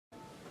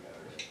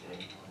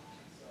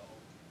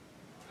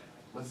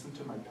listen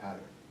to my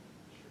pattern.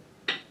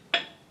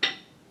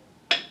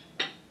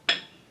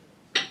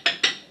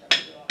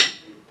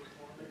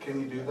 Can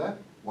you do that?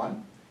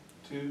 1,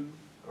 2,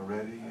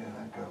 ready, and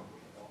I go.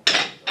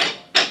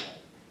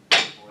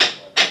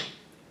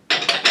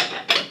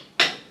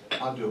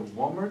 I'll do it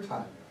one more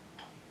time.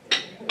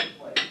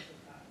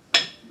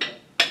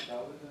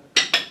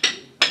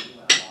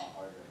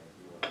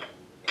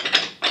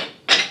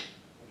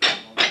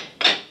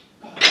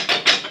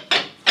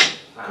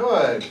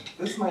 Good.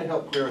 This might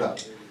help clear it up.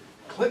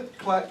 Click,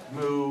 clack,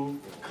 moo,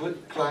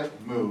 click, clack,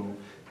 moo,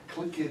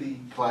 clickety,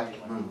 clack,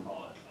 moo.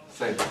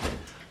 Say it.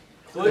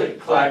 Click,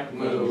 clack,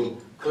 moo,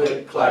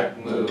 click,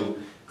 clack, moo,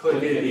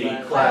 clickety,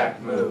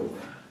 clack, moo.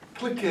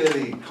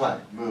 Clickety,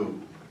 clack, moo.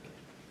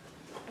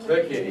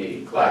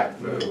 Clickety, clack,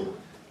 moo.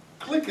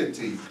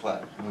 Clickety,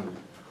 clack, moo.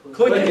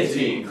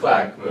 Clickety,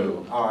 clack,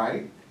 moo. All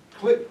right.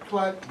 Click,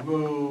 clack,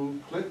 moo,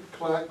 click,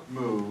 clack,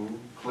 moo,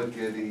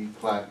 clickety,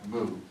 clack,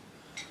 moo.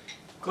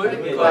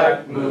 Click,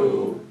 clack,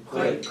 moo,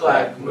 click,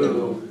 clack,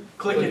 moo,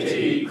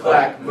 clickety,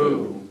 clack,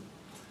 moo.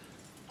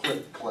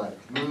 Click, clack,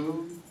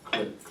 moo,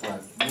 click,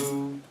 clack,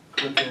 moo,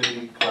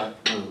 clickety, clack,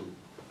 moo.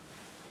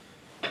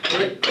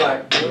 Click,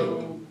 clack,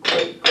 moo,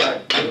 click,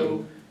 clack,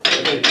 moo,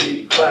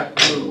 clickety, clack,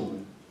 moo.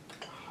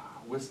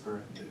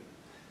 Whisper and do.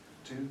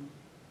 2,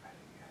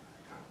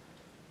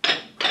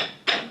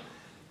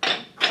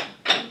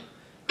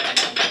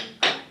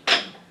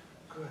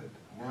 good.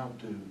 Now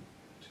do.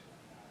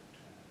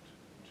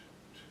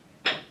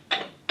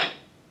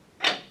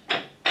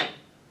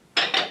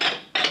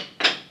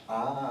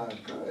 Ah,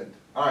 good.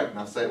 All right,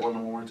 now say it one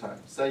more time.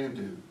 Say and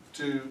do.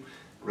 2,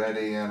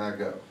 ready, and I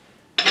go.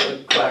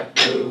 Click, clack,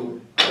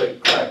 moo,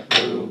 click, clack,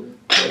 moo,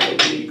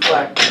 clickety,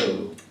 clack,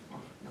 moo.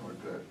 Now we're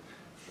good.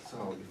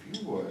 So if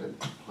you would,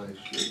 place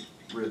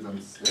your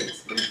rhythm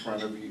sticks in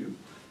front of you.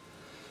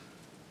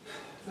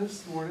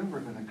 This morning we're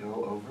going to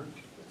go over,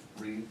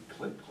 read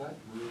Click, Clack,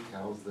 Moo,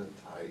 Cows That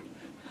Type.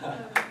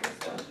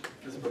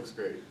 This book's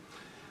great.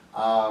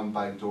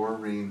 By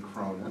Doreen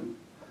Cronin,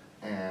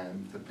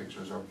 and the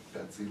pictures are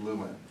Betsy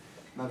Lewin.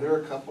 Now there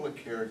are a couple of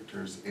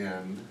characters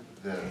in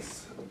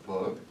this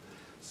book,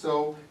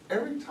 so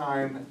every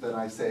time that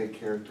I say a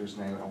character's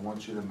name, I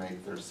want you to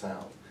make their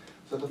sound.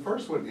 So the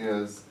first one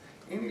is,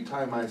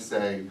 anytime I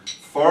say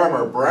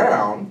Farmer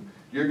Brown,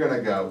 you're going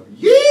to go,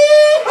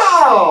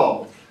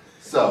 yee-haw!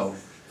 So,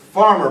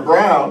 Farmer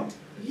Brown,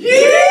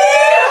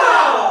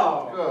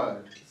 Yeah!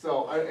 good.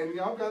 So, and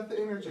y'all got the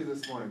energy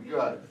this morning,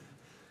 good.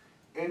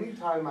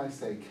 Anytime I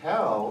say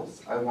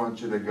cows, I want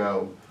you to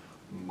go,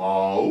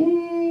 moo.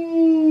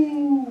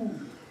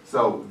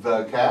 So,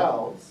 the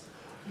cows,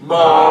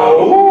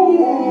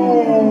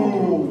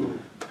 Moo!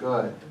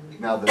 good.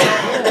 Now the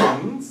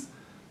hens,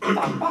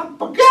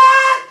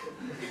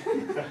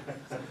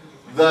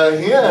 the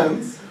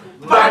hens,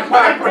 Quack,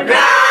 quack, quack,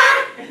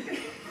 quack!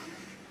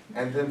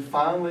 and then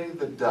finally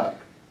the duck,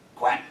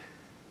 quack.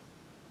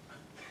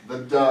 The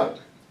duck.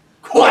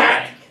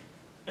 Quack!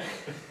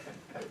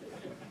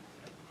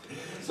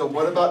 So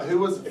what about, who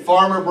was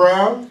Farmer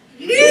Brown?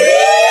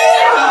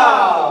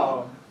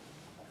 Yeah!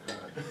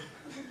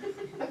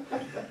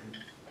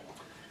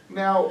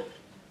 Now,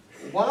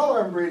 while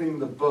I'm reading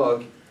the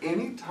book,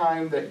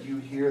 anytime that you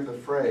hear the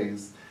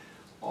phrase,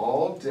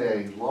 all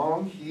day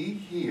long he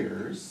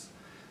hears,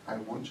 I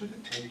want you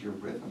to take your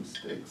rhythm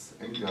sticks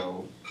and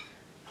go,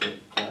 click,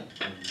 clack,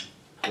 moo,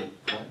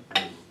 click, clack,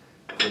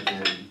 moo,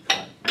 clickety,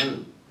 clack,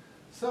 moo.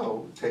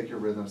 So, take your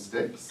rhythm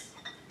sticks.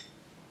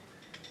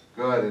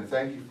 Good, and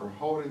thank you for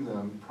holding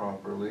them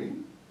properly.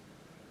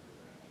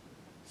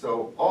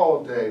 So,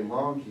 all day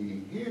long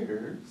he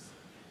hears,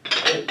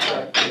 Click,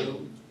 clack,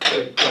 moo,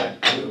 click, clack,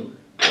 moo,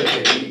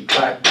 clickety,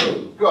 clack,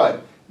 moo.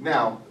 good.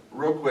 Now,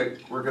 real quick,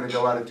 we're going to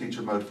go out of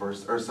teacher mode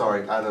first, or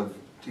sorry, out of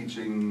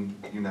teaching,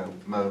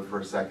 mode for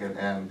a second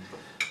and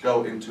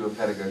go into a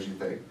pedagogy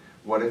thing.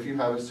 What if you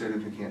have a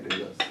student who can't do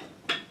this?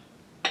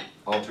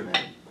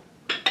 Alternate.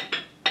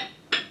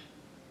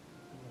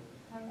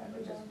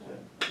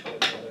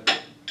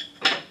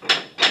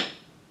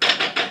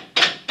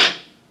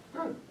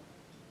 Good.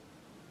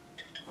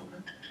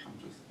 Okay.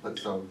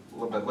 Let's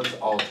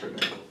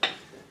alternate,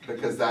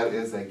 because that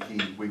is a key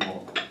we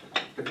want.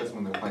 Because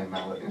when they're playing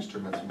mallet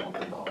instruments, we want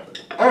them to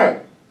alternate. All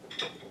right.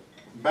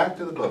 Back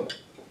to the book.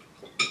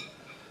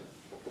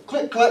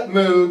 Click, clack,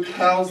 moo,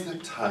 cows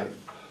that type.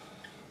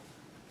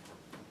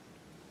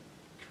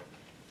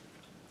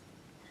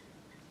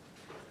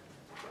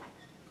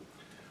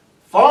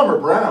 Farmer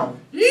Brown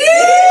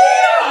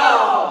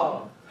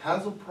Yeah!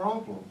 has a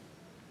problem.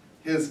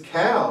 His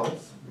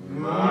cows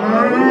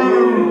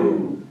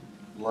Moo!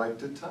 like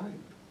to type.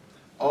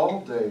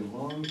 All day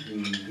long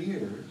he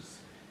hears,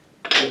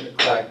 Click,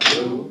 clack,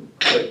 moo,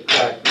 click,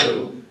 clack,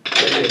 moo,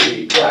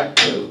 clickety, clack,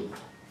 moo.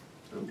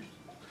 oops.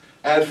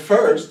 At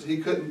first he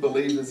couldn't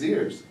believe his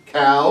ears.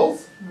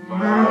 Cows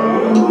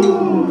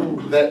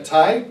Moo! that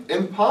type?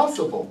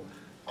 Impossible.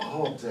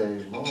 All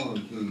day long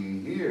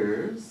he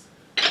hears,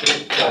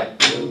 Click, clack,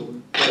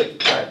 moo, click,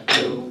 clack,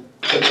 moo,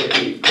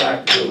 clickety,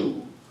 clack,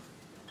 moo.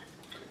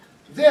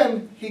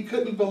 Then he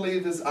couldn't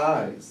believe his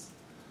eyes.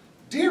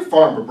 Dear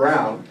Farmer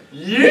Brown,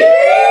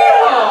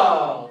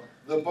 Yeah!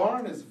 the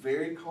barn is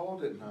very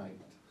cold at night.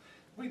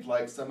 We'd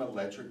like some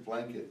electric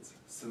blankets.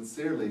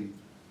 Sincerely,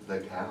 the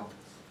cows.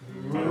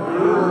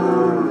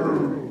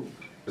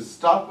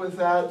 Stop with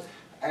that,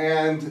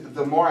 and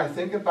the more I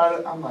think about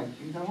it, I'm like,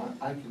 you know what?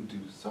 I can do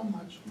so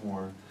much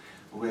more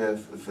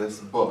with this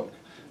book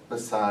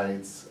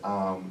besides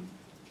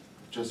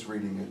just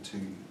reading it to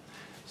you.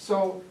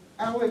 So,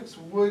 Alex,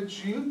 would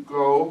you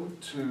go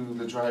to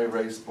the dry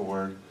erase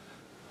board,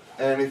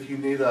 and if you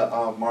need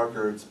a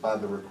marker, it's by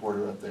the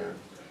recorder up there.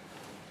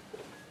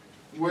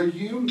 Will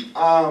you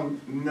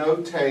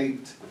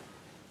notate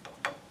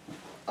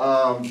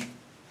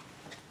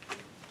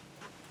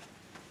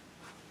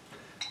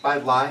by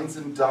lines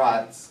and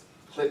dots,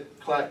 click,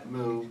 clack,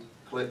 moo,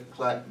 click,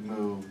 clack,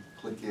 moo,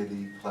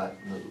 clickety, clack,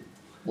 moo.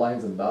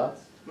 Lines and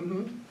dots?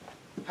 Mm-hmm.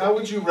 How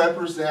would you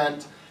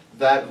represent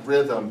that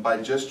rhythm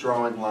by just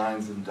drawing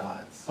lines and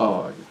dots?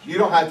 Oh, I get you. You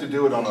don't have to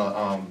do it on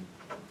a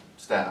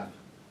staff.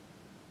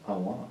 I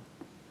want.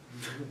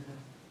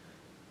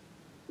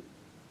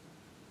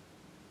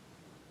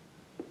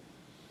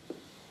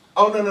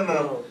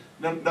 Oh,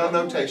 no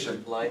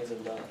notation. Lines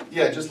and dots.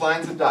 Yeah, just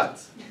lines and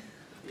dots.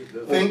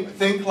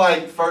 Think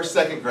like first,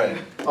 second grade.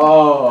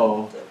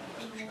 Oh.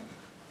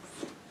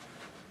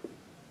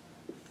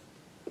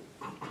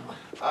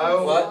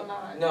 Oh,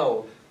 What?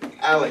 No.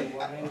 Alec,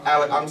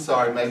 I'm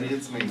sorry, maybe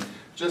it's me.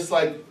 Just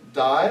like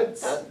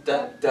dots.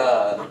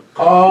 Duh.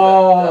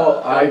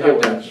 Oh, I get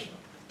what you.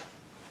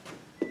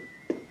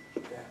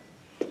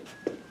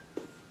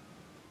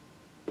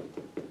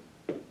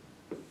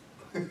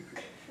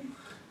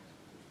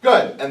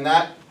 Good, and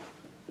that,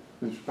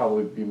 It should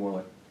probably be more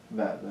like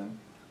that then.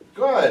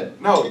 good.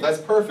 No, that's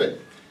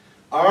perfect.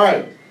 All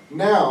right,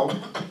 now,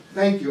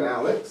 thank you,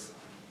 Alex.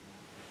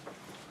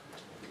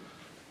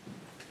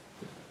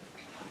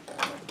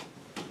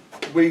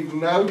 We've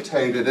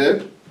notated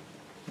it,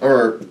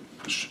 or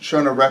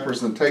shown a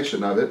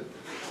representation of it.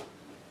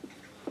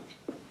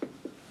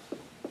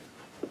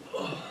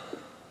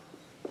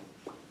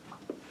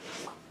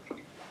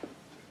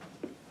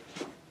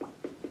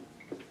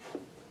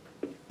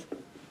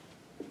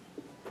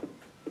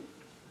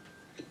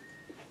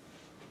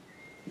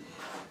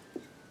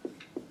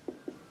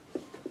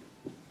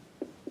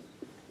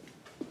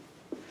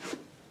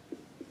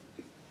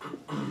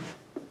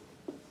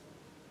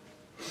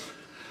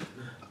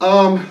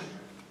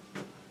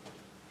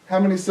 How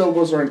many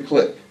syllables are in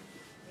click?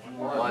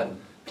 One.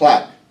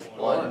 Clack,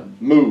 One.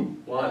 moo,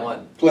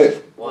 One.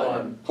 click,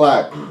 One.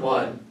 clack,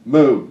 One.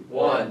 moo,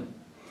 One.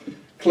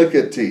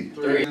 clickety.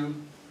 3.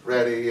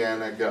 Ready,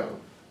 and a go.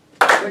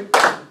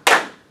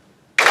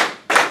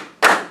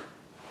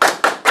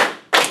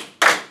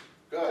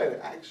 Good,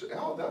 actually,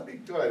 oh, that'd be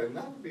good, and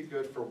that would be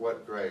good for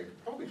what grade?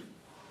 Probably,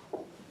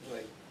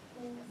 Like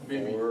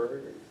Maybe. 4.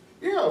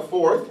 yeah,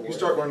 fourth. You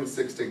start learning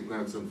 16th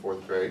notes in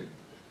fourth grade.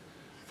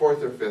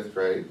 Fourth or fifth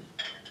grade.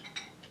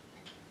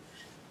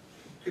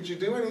 Could you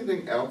do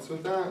anything else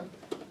with that?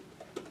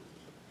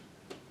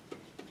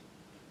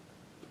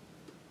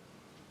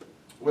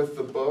 With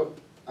the book,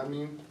 I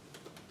mean?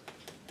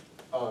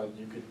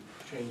 You could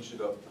change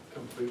it up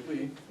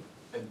completely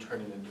and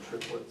turn it into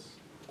triplets.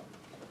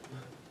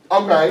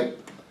 Okay,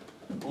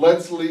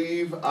 let's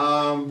leave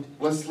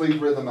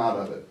rhythm out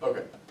of it.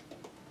 Okay.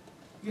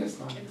 Yes,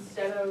 ma'am.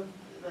 Instead of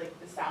like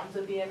the sounds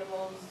of the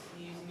animals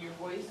using your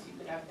voice, you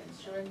could have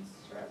instruments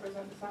to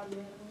represent the sound of the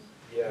animals.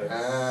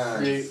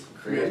 Yes.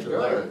 Create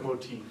Very good.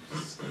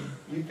 motifs.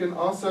 You can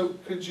also,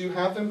 could you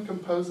have them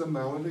compose a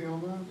melody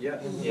on that? Yeah.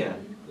 Yeah.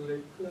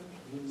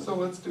 So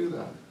let's do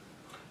that.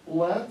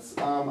 Let's,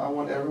 I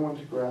want everyone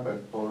to grab a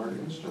barn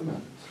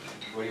instrument.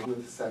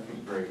 With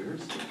second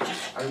graders.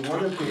 I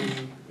want to be,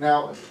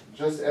 now,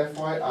 just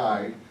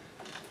FYI,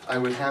 I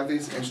would have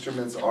these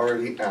instruments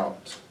already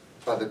out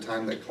by the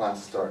time that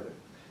class started.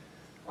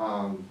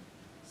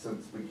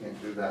 Since we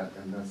can't do that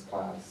in this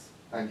class,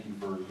 thank you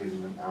for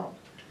getting them out.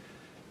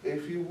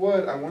 If you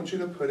would, I want you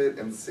to put it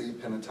in C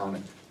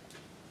pentatonic.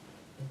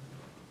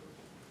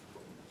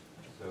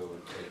 So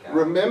take out.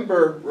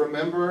 Remember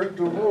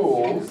the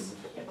rules.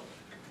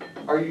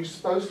 Are you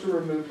supposed to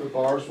remove the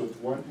bars with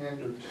one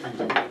hand or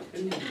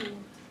two?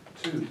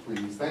 Two,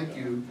 please. Thank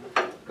you.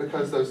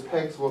 Because those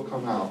pegs will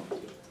come out.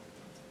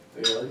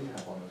 They already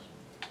have on this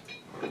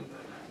one.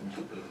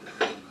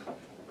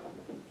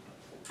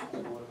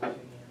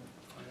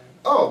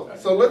 Oh,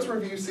 so let's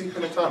review C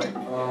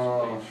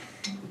pentatonic.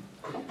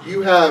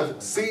 You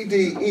have C,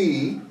 D,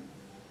 E.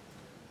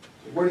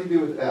 What do you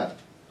do with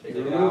F? Take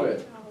You it remove out.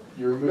 it.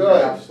 You remove the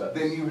half Good. steps.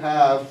 Then you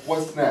have,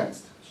 what's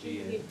next?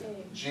 G.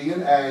 G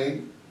and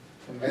A.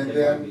 And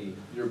then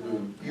Your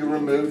boom. you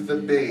remove the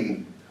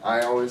B.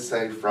 I always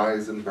say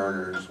fries and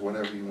burgers,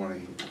 whatever you want to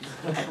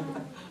use.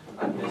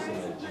 I'm missing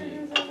a G.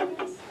 I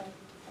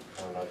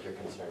don't know if you're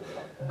concerned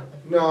about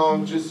that.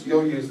 No, just,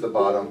 you'll use the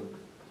bottom.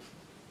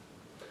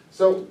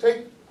 So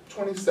take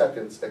 20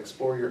 seconds,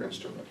 explore your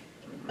instrument.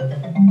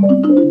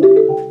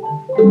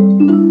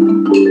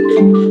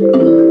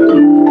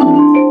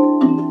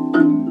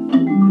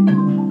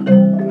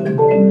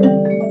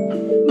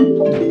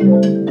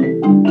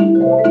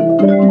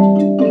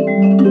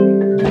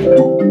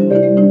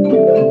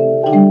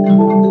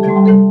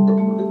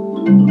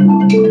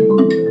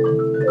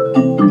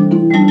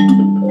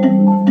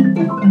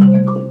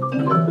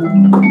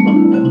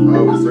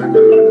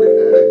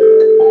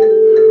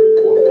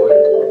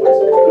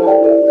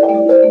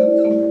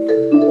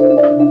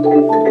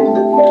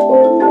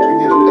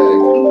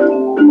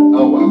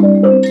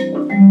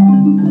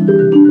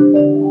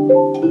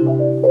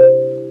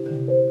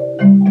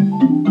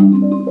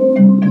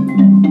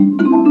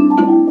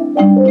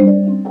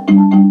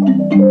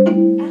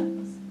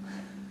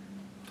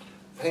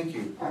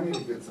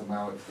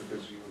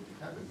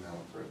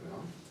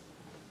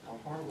 How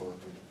horrible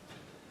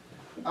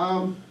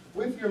of me.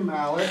 With your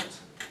mallet,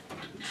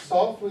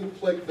 softly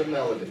click the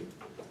melody.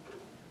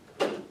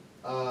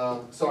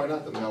 Sorry,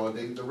 not the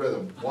melody, the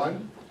rhythm.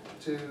 1,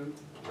 2,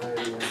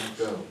 ready, and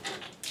go.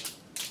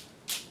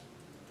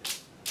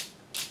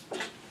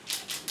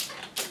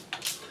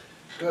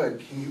 Good.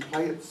 Can you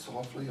play it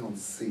softly on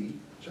C?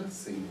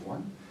 Just C.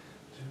 1,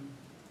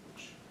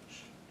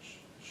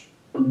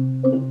 2.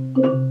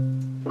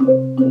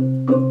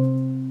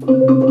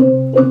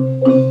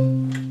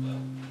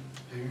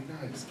 Very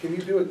nice. Can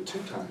you do it 2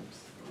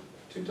 times?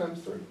 2 times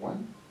 3.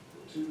 1,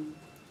 2.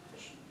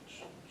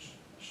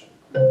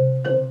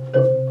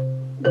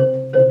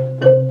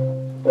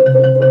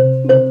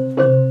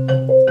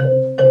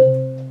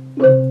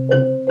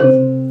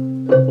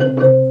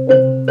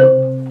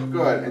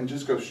 Good, and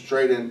just go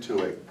straight into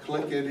it.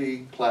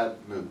 Clickety, clack,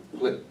 move.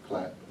 Click,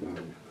 clack,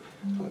 move.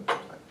 Click,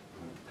 clack,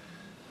 move.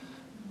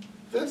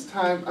 This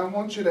time, I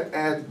want you to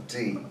add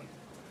D.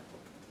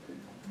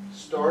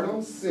 Start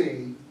on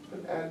C,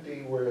 but add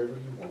D wherever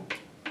you want.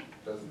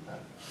 Doesn't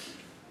matter.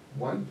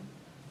 1,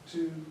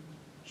 2.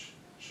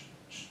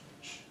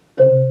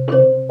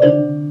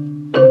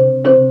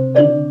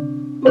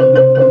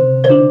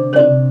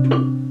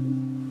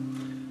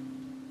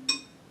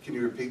 Can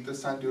you repeat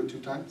this time? Do it 2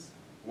 times.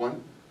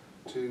 1,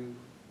 2,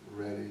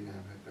 ready, and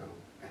go.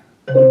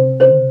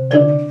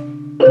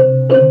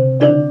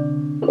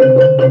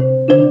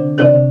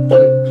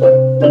 Click,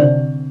 clack.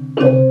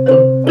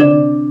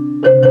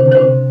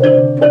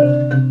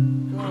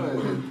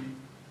 Good.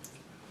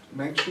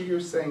 Make sure you're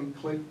saying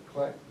click,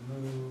 clack,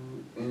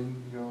 moo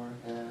in your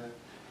head.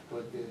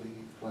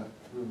 Clickety, clack,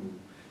 moo.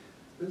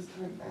 This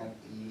time add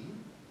E.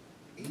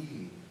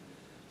 E.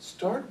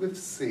 Start with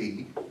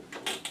C.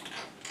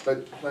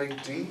 But play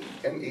D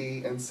and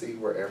E and C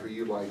wherever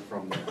you like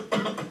from there.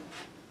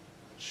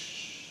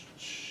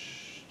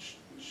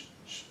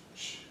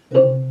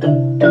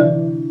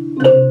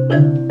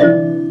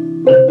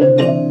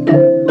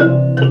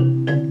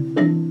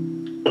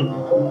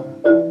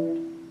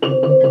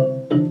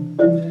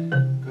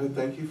 Good,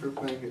 thank you for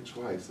playing it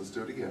twice. Let's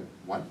do it again.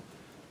 1,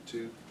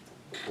 2,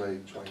 play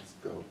twice,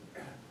 go.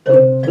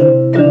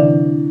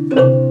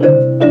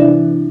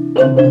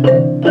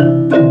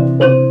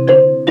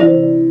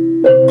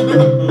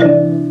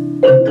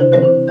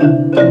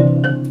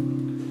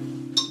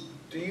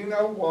 Do you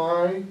know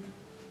why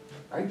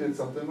I did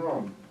something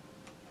wrong?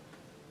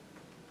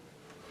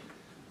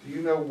 Do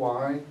you know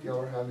why y'all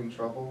are having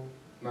trouble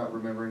not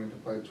remembering to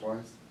play it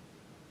twice?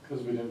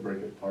 Because we didn't break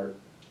it apart.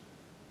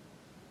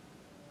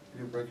 You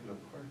didn't break it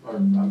apart. Or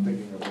I'm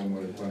thinking of when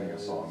we're playing a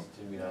song.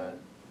 Did we not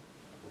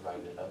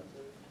provide it up?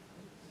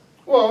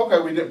 Well, okay,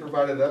 we didn't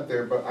provide it up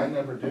there, but I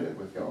never did it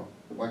with y'all,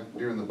 like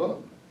during the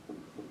book.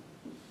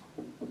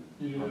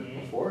 You did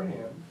it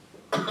beforehand.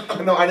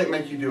 No, I didn't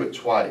make you do it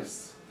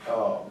twice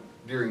Oh.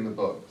 during the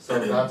book, so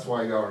that's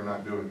why y'all are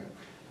not doing it.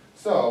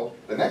 So,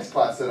 the next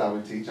class that I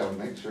would teach, I would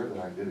make sure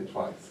that I did it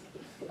twice.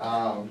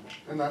 And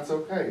that's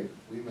okay.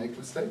 We make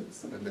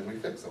mistakes, and then we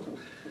fix them.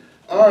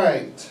 All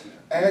right,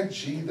 add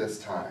G this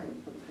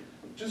time.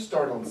 Just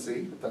start on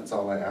C, that's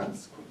all I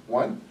ask.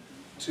 1,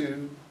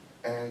 2,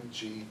 add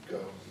G,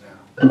 go now.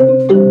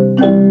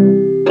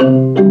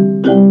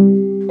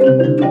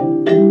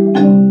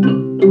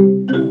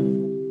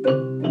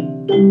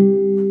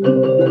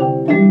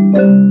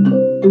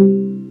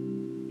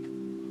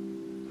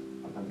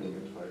 I'm not doing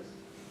it twice.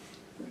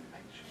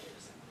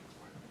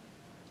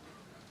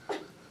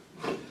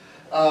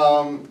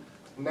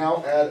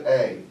 Now add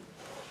A.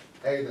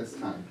 A this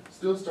time.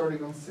 Still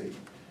starting on C.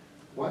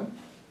 1,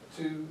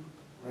 2,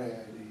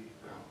 ready,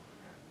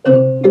 go.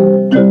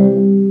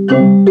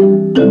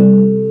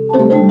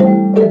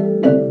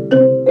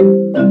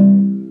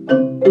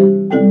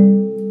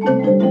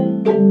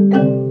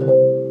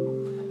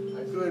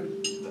 Good.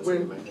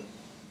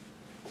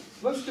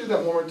 Let's do that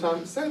one more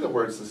time. Say the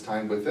words this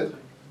time with it.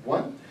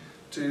 1,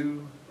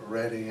 2,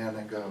 ready, and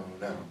a go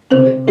now.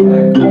 Click,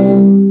 clack,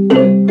 moo.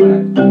 Click,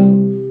 clack, moo.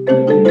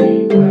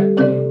 Clickety, clack,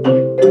 moo.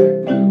 Click,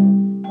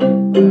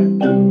 clack,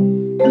 moo.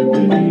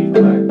 Clickety,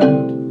 clack,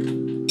 moo.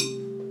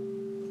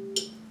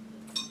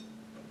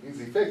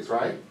 Easy fix,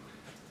 right?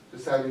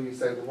 Just having you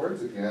say the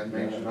words again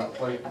makes you not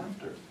play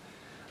after.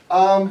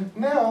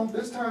 Now,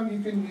 this time you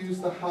can use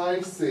the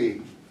high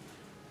C.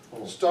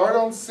 Start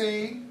on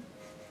C.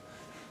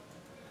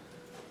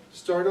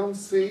 Start on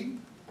C,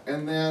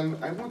 and then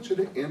I want you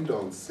to end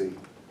on C.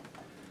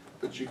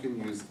 But you can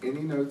use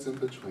any notes in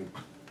between.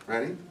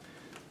 Ready?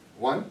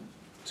 1,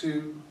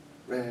 2,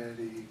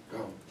 ready,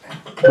 go.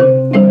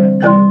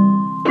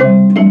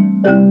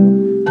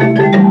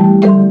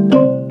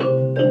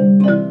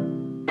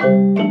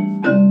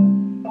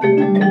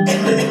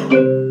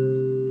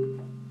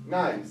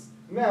 Nice.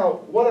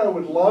 Now, what I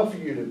would love for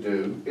you to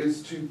do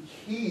is to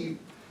keep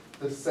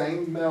the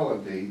same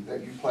melody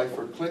that you play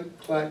for click,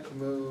 clack,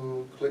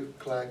 moo, click,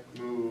 clack,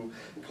 moo,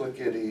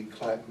 clickety,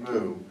 clack,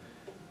 moo.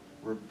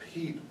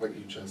 Repeat what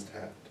you just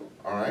had.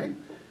 All right?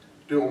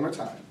 Do it one more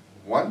time.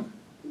 1,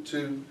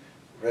 2,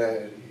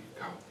 ready,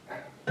 go.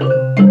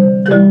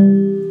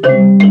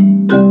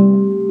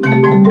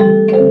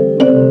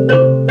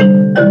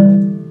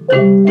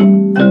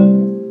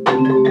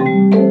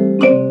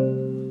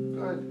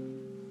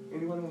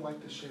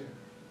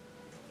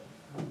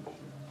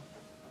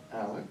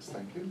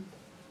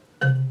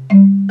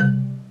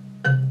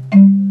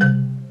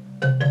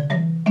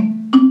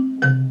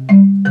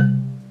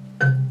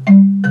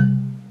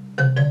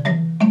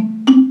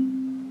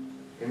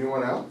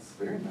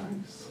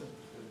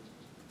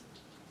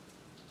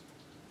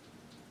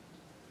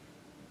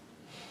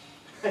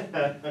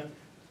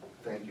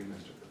 Thank you,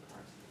 Mr.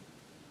 Goodhart.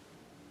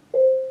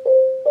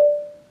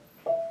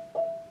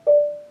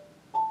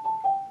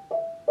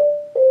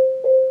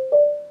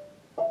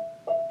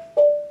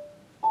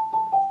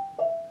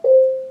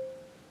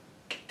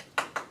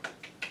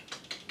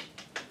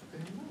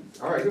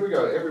 All right, here we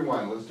go.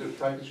 Everyone, let's do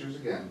practice yours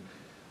again.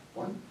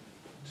 1,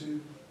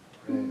 2,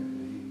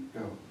 ready,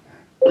 go.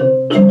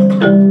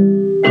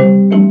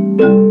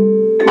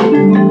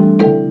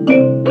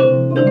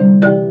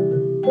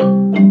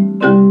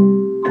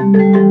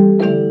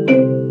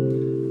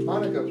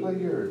 Monica, play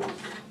yours.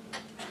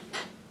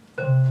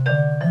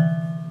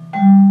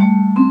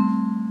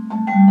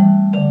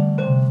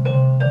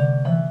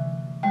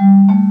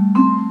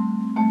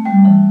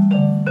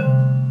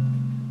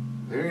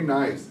 Very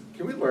nice.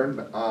 Can we learn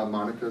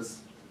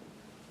Monica's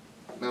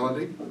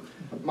melody?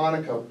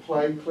 Monica,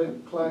 play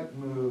click, clack,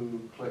 moo,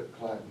 click,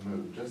 clack,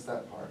 moo. Just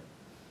that part.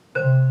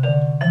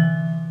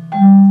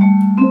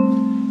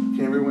 Can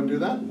everyone do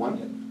that?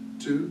 1,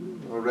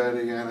 2,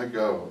 ready, and a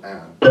go.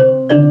 And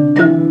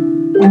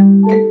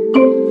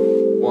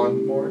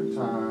 1 more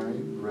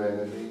time,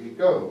 ready,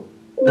 go.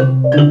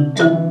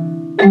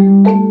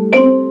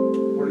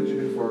 What did you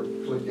do for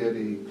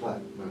clickety,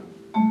 clack, moo?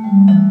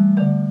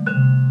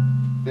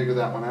 Figure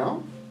that one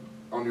out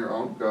on your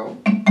own. Go.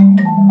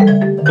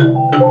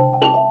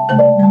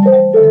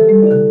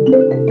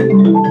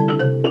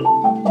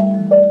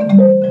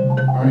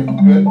 All right,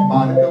 good.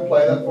 Monica,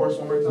 play that for us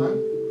one more time.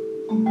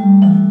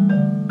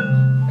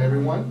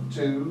 Everyone,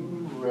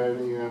 2,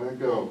 ready, and a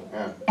go.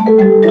 And.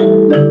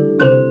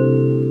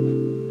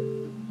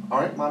 All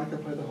right, Monica,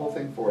 play the whole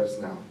thing for us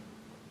now.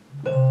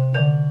 Play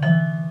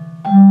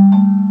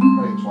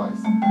it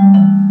twice.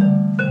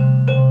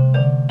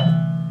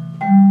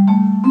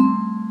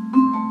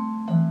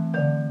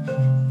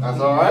 That's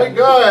all right,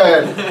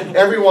 good.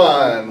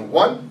 Everyone,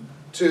 1,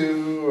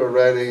 2,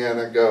 ready, and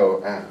a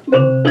go. And.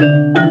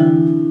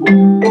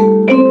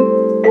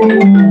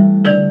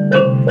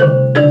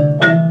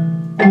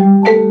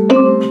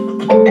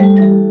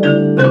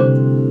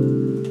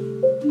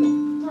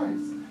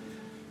 Nice.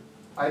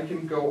 I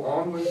can go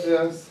on with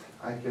this.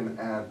 I can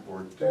add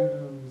more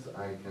tunes.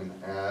 I can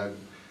add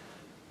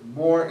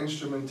more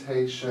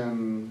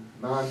instrumentation,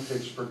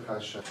 non-pitch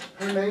percussion.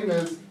 Her name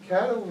is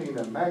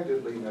Catalina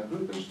Magdalena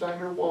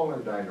Hoopensteiner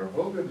Wallendiner.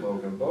 Hogan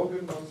Logan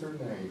Bogan was her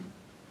name.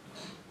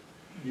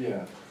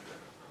 Yeah.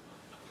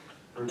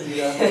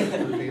 Repeat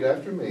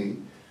after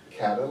me.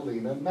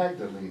 Catalina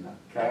Magdalena.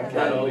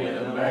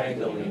 Catalina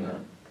Magdalena.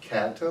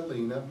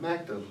 Catalina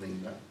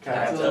Magdalena.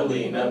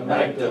 Catalina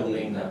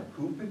Magdalena.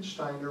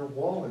 Hoopensteiner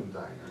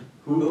Wallendiner.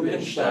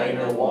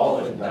 Hoopensteiner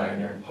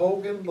Wallendiner.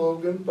 Hogan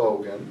Logan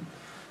Bogan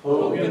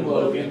Hogan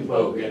Logan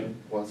Bogan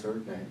was her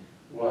name.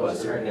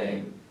 was her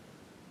name.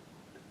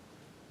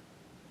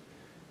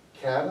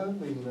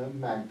 Catalina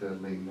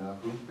Magdalena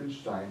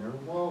Hoopensteiner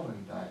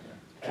Wallendiner.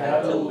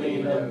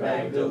 Catalina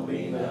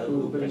Magdalena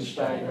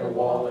Hoopensteiner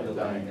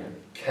Wallendiner.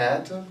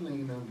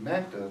 Catalina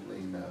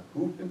Magdalena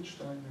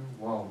Hoopensteiner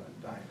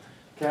Wallendiner.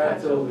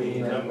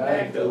 Catalina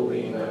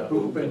Magdalena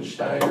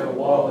Hoopensteiner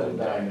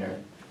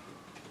Wallendiner.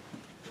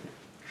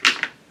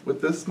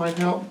 With this might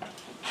help.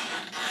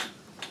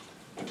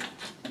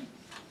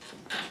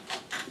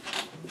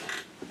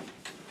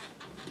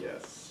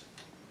 Yes.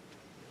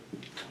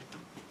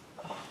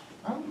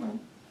 I don't know.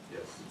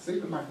 Yes. See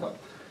if it might help.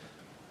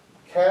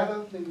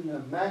 Catalina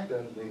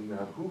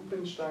Magdalena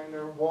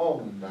Hoopensteiner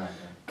Wallendiner.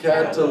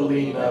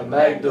 Catalina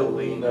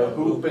Magdalena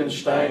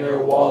Hoopensteiner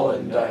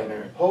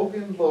Wallendiner.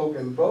 Hogan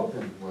Logan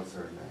Bogan was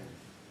her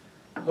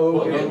name.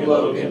 Hogan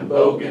Logan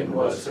Bogan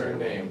was her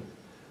name.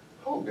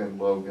 Hogan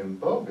Logan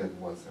Bogan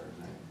was her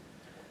name.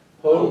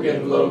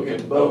 Hogan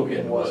Logan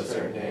Bogan was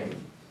her name.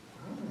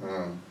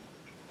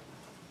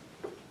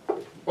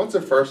 What's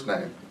her first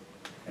name?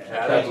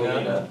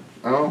 Catalina.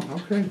 Oh,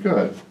 okay,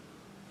 good.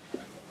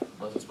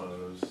 Unless it's one of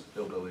those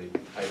hillbilly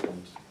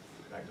heightened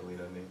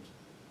Magdalena names.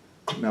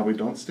 Now we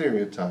don't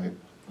stereotype.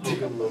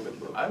 Hogan Logan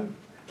Bogan.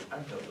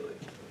 I'm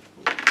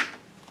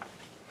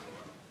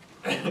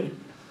hillbilly.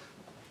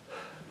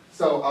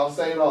 So I'll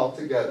say it all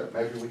together.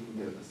 Maybe we can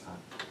get it this time.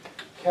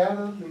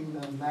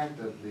 Catalina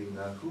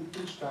Magdalena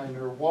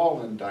Hoopensteiner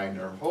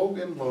Wallendiner.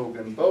 Hogan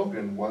Logan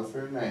Bogan was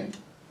her name.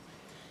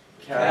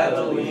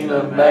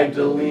 Catalina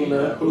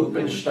Magdalena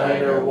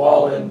Hoopensteiner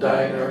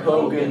Wallendiner.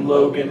 Hogan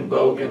Logan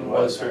Bogan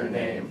was her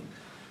name.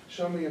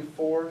 Show me a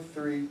 4,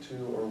 3, 2,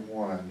 or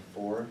 1.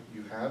 4,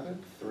 you have it.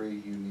 3,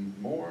 you need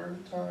more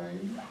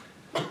time.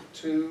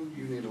 2,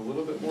 you need a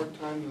little bit more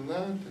time than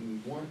that.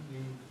 And 1,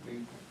 you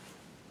need...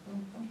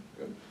 Oh,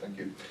 good, thank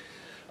you.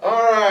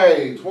 All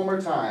right, one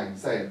more time.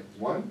 Say it.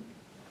 1,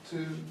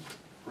 2,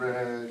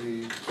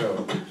 ready,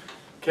 go.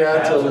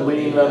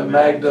 Catalina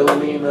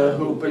Magdalena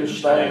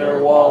Hoopensteiner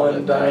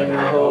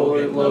Wallendiner.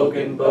 Hogan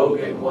Logan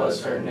Bogan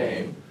was her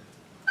name.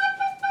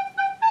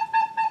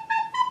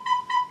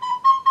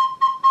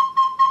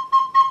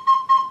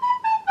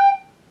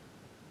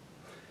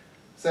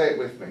 Say it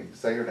with me.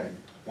 Say your name.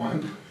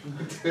 1,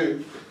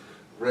 2,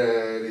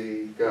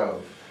 ready,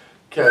 go.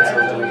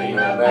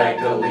 Catalina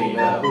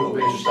Magdalena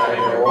Hoopensteiner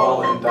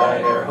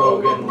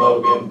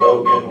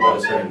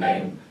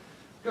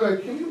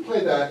Good. Can you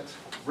play that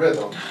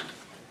rhythm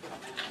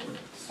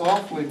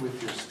softly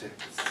with your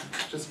sticks?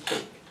 Just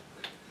click.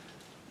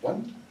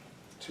 1,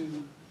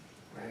 2,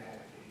 ready,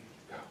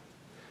 go.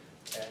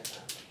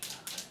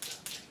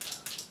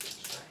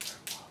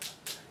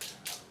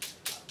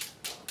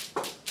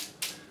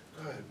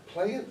 Good.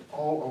 Play it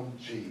all on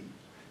G.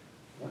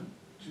 1,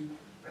 2,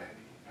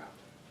 ready, go.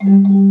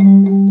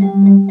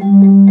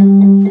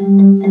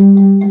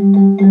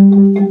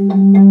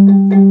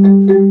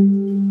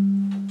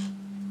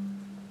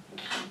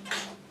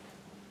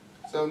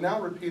 So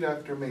now repeat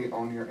after me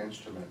on your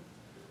instrument.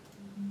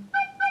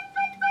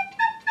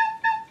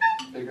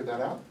 Figure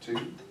that out.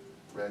 2,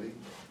 ready,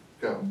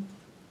 go.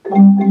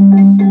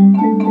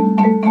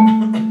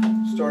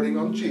 Starting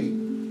on G.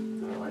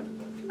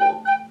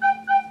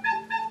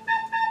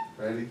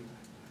 Ready,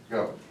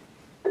 go.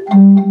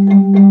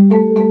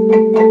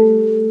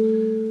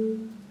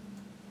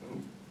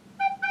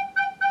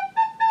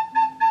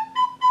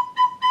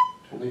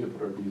 We'll need to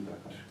put our beat back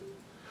on.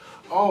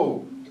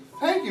 Oh,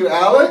 thank you,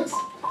 Alex.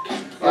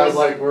 I was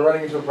like, we're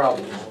running into a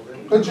problem.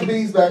 Put your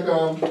bees back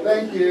on.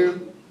 Thank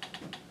you.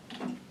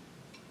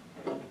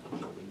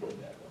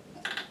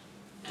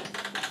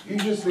 You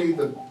just need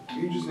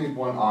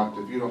 1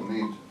 octave. You don't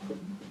need.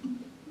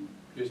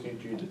 You just need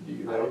G to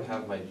D. I don't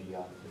have my G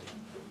octave.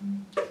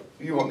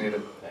 You won't need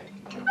it. Thank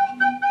you.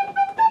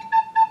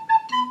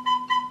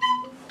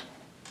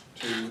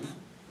 2,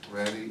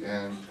 ready,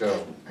 and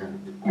go. And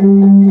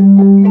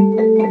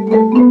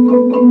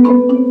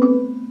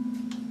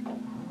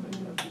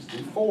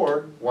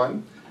 4.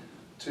 1,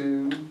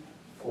 2,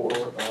 4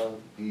 of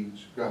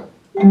each. Go.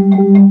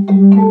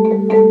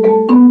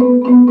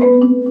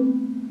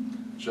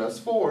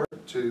 Just 4.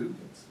 2.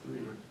 It's 3.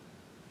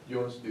 You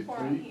want us to do 4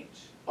 3? on each.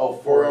 Oh,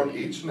 4 on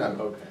each note.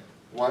 Okay.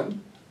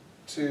 1,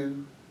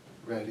 2,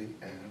 ready,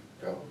 and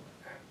go.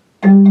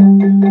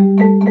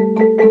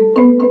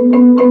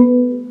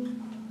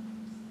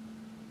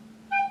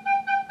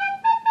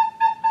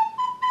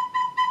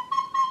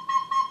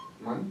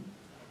 One,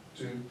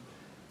 2,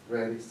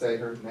 ready, say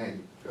her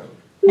name, go.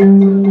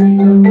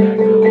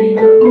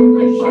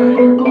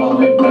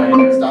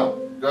 Stop,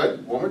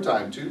 good, one more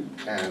time, 2,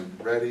 and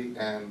ready,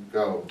 and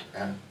go,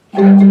 and.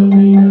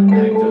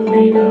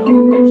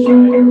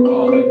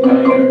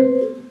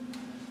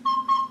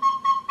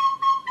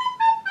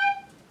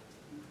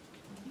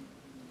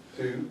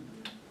 Two,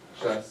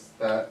 just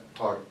that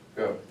part,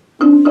 go.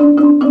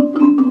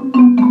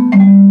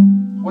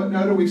 What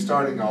note are we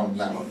starting on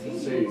now?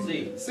 C.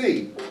 C.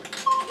 C.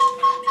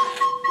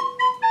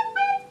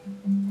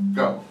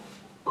 Go.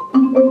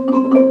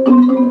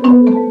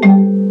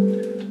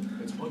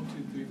 It's 1,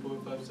 2, 3, 4,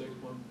 5, 6,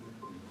 1.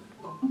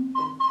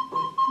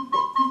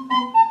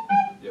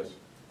 Yes.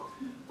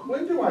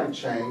 When do I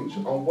change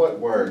on what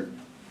word?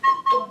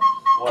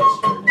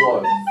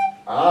 Was.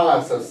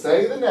 Ah, so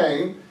say the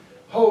name.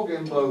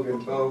 Hogan,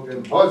 Logan,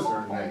 Bogan was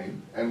her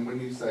name. And when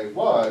you say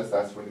was,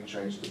 that's when you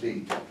change the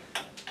beat.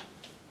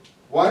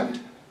 1,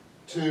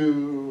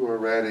 2, we're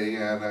ready,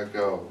 and a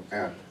go.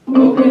 And.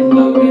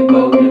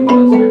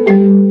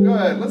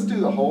 Good, let's do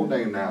the whole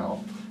name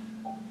now.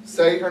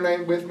 Say her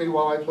name with me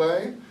while I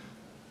play.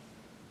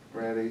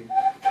 Ready,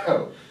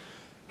 go.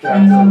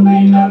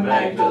 Catalina,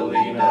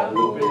 Magdalena,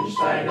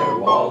 Rubensteiner,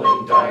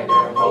 Wallen,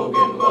 Diner,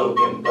 Hogan,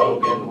 Logan,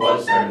 Bogan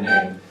was her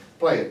name.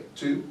 Play it,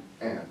 2,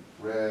 and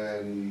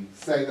ready,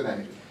 say the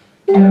name.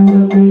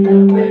 Catalina,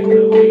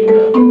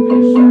 Magdalena,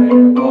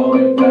 Rubensteiner,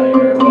 Wallen,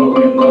 Diner,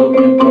 Hogan,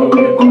 Logan,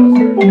 Bogan was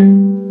her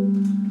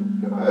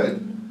name. Good.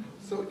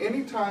 So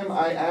anytime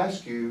I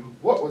ask you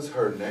what was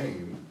her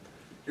name,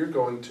 you're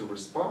going to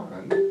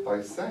respond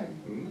by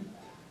saying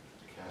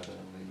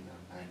Catalina,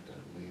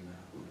 Magdalena,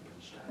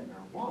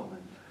 Rubensteiner,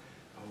 Wallen,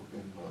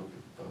 Hogan,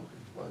 Logan,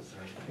 Bogan was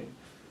her name.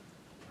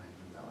 I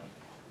know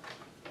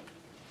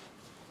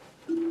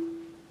it.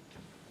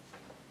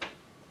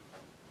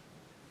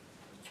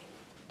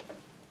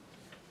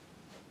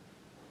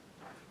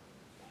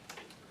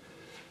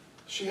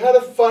 She had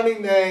a funny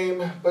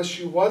name, but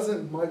she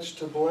wasn't much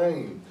to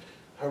blame.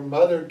 Her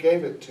mother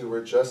gave it to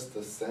her just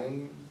the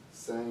same.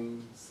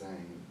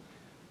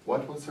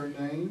 What was her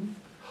name?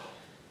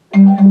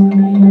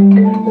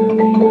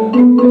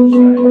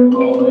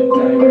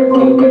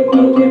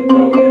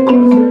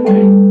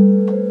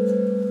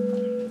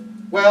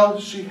 Well,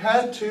 she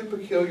had 2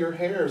 peculiar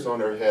hairs on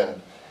her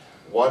head.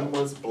 One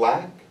was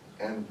black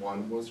and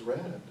one was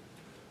red.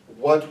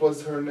 What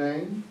was her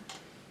name?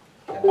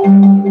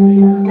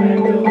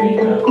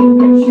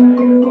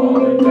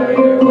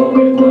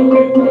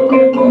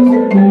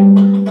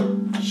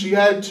 She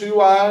had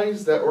 2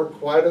 eyes that were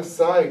quite a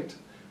sight.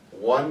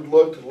 One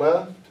looked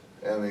left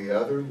and the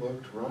other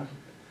looked right.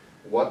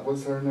 What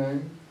was her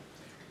name?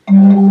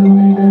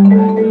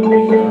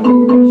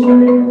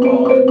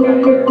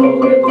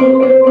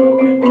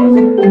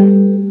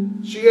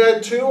 She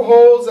had 2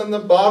 holes in the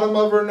bottom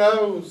of her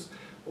nose,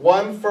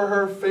 one for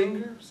her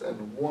fingers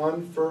and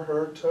one for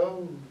her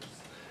toes.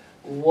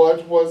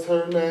 What was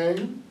her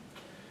name?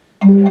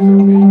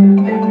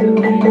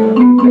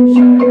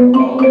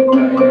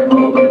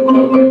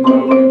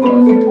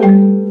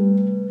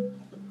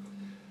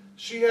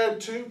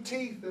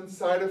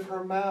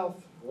 her mouth.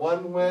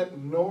 One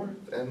went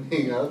north and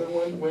the other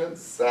one went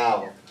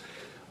south.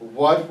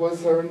 What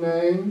was her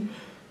name?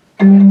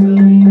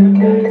 Magdalena,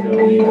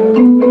 Magdalena,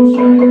 go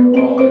shiner,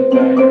 wallet,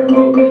 diner,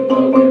 Hogan,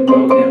 Logan,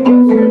 Logan,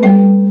 what's her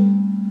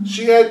name?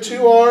 She had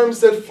two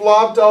arms that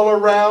flopped all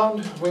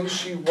around. When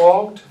she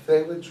walked,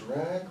 they would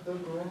drag the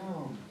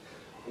ground.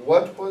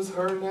 What was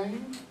her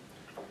name?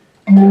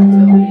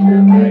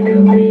 Magdalena,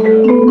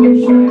 Magdalena,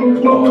 go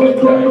shiner,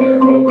 wallet, diner,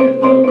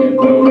 Hogan, Logan,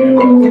 Logan,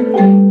 what's her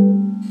name?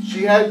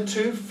 She had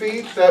 2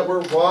 feet that were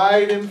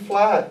wide and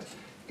flat,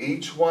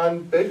 each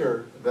one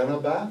bigger than a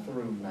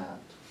bathroom mat.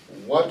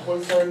 What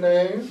was her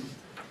name?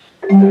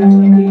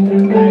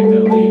 Magdalena,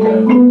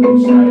 Magdalena, go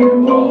shiner,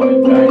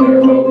 wallet,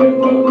 diner,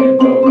 Hogan, Logan,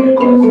 Logan,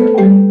 what's her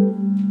name?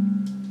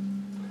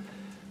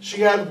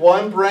 She had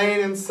one brain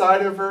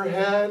inside of her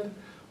head.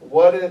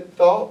 What it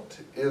thought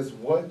is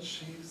what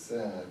she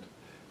said.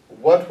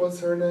 What was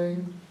her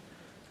name?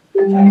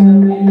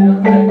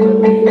 Magdalena,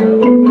 Magdalena,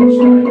 go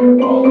shiner,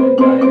 wallet,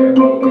 diner,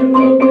 Hogan,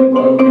 Logan,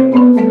 Logan,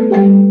 what's her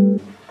name?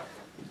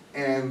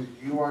 And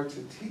you are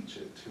to teach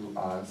it to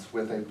us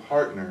with a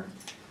partner.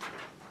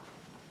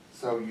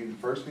 So you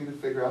first need to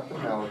figure out the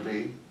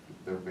melody.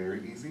 They're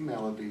very easy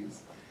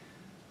melodies.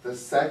 The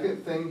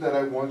second thing that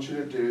I want you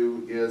to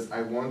do is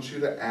I want you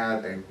to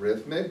add a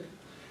rhythmic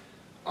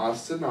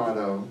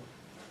ostinato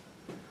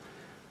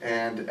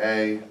and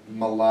a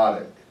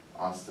melodic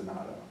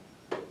ostinato.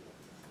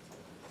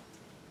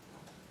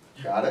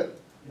 Got it?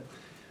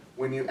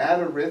 When you add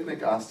a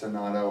rhythmic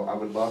ostinato, I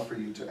would love for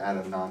you to add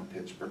a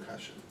non-pitch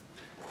percussion.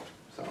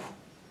 So,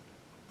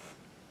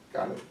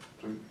 got it?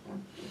 3, 4,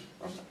 3,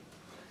 okay.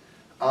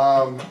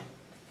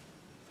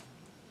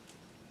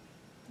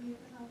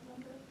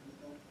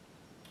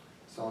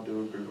 So I'll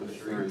do a group of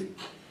 3.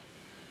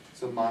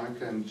 So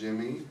Monica and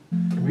Jimmy.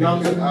 When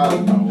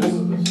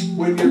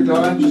you're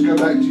done, just go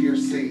back to your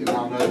seat and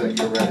I'll know that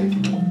you're ready.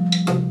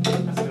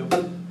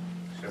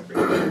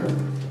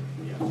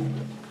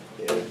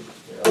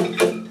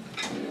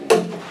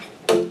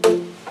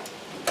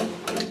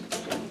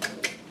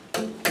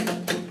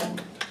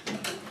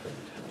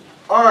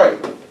 Alright,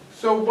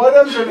 so what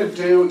I'm going to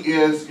do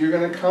is you're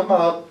going to come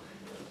up,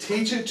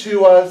 teach it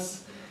to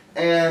us,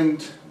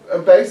 and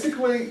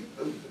basically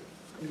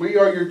we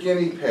are your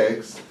guinea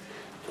pigs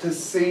to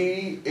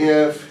see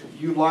if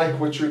you like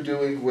what you're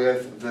doing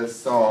with this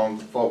song,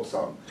 folk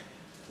song.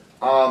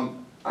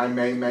 I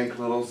may make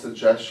little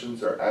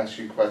suggestions or ask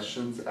you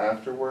questions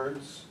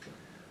afterwards,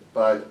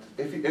 but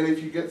if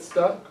you get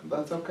stuck,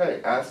 that's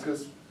okay. Ask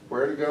us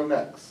where to go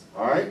next,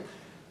 alright?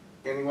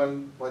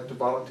 Anyone like to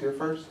volunteer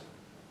first?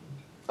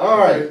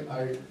 Alright.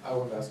 I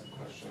want to ask a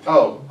question.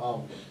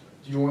 Oh.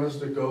 Do you want us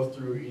to go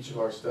through each of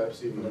our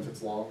steps even if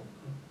it's long?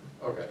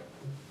 Okay.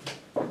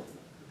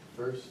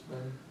 First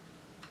then?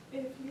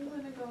 If you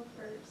want to go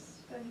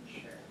first, then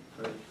sure.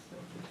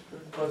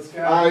 Let's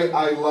gather.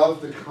 I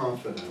love the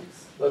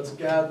confidence. Let's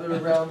gather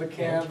around the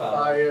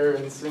campfire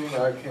and sing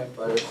our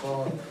campfire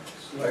song.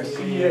 Our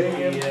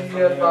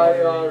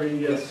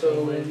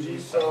CAMPFIRESONG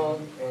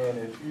song. And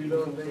if you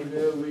don't think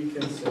that we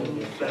can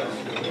sing it,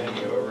 then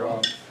you're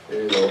wrong.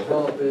 It'll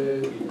help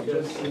if you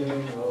just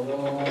sing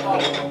along.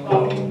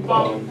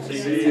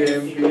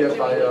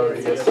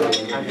 CAMPFIRESONG song.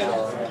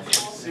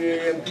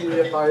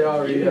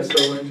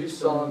 CAMPFIRESONG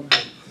song.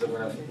 Is it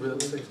when I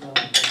really 6 now?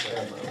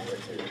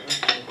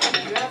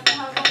 You have to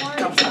have a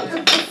warning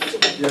sign.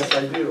 Yes, I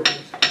do.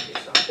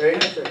 Okay,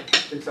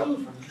 6 up.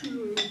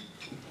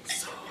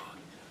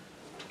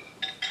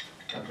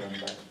 Okay, I'm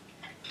back.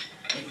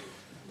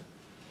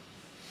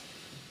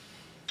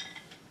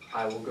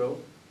 I will go.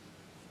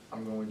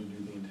 I'm going to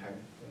do the entire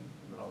thing,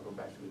 and then I'll go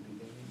back to the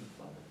beginning and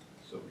follow.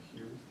 So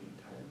here's the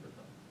entire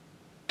rhythm.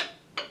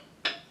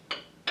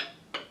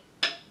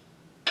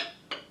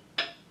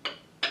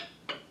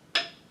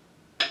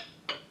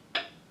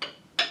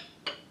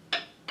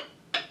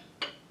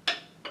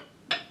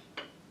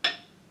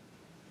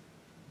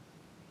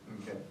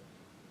 Okay,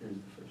 here's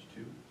the first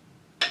 2.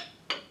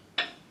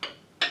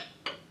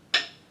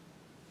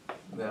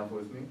 Now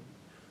with me.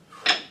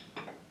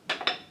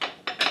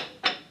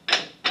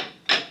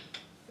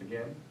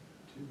 Again,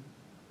 2,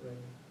 ready,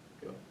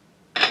 go.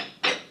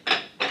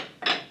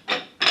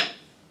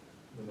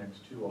 The next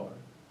 2 are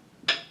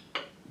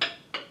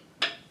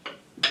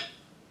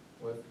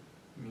with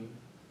me,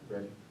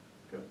 ready,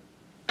 go.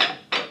 Okay,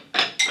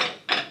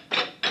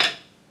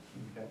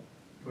 can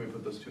we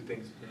put those 2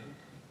 things together?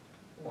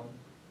 1,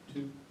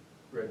 2,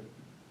 ready,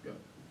 go.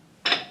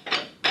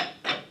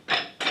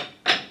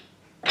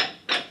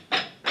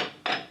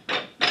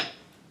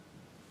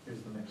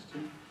 Here's the next 2.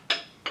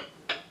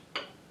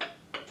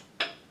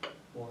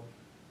 1,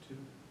 2,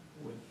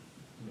 with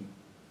me.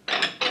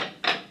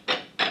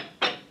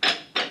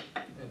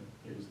 And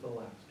here's the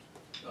last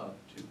 2.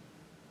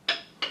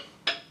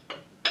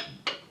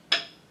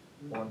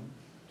 1,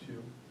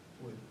 2,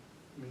 with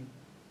me.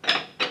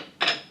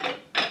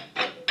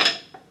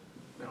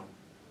 Now,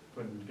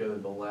 putting together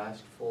the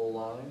last full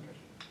line,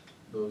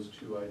 those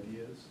 2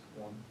 ideas.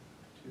 1,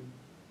 2,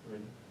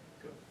 ready,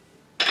 go.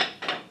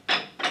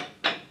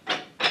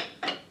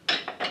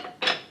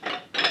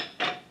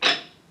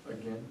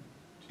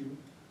 2,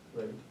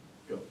 ready,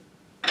 go.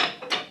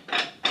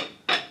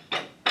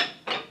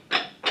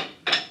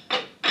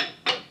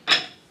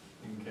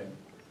 Okay,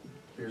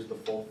 here's the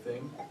full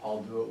thing.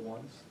 I'll do it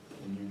once,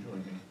 and you join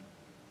me.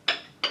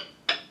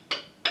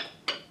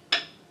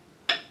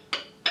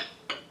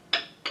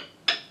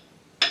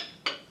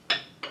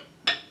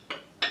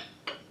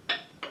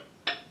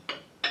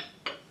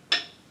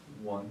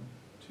 One,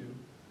 two,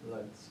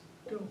 let's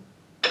go.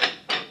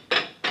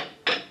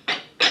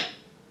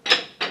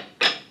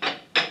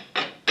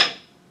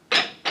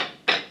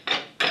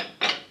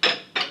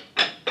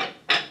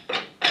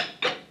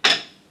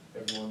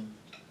 Everyone,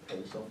 pat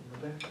yourself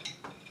on the back.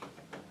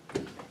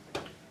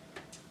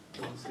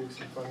 Double sticks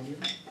in front of you.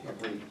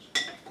 Can't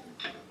reach.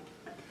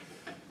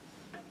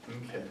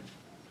 Okay.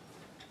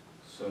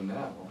 So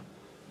now,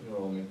 you know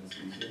what'll make this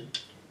easier?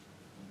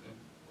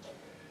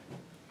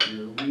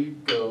 Here we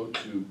go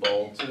to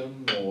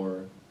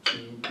Baltimore,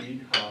 2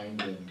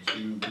 behind and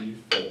 2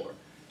 before.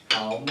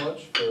 How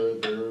much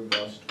further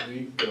must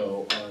we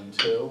go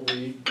until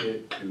we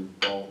get to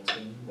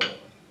Baltimore?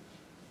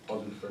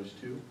 I'll do the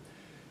first 2.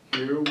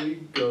 Here we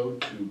go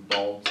to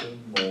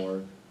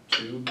Baltimore,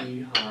 2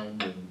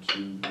 behind and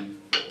 2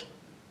 before.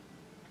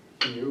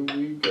 Here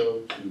we go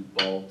to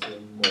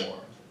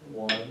Baltimore,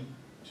 1,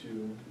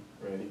 2,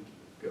 ready,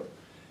 go.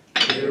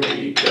 Here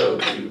we go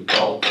to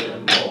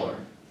Baltimore,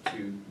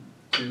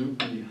 2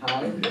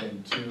 behind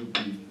and 2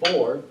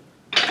 before.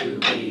 2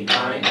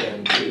 behind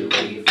and 2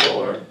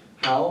 before.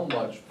 How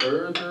much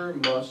further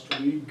must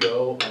we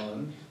go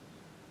on?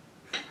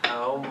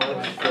 How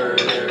much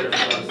further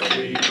must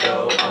we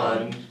go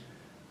on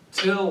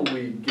Till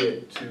we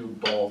get to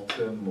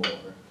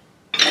Baltimore.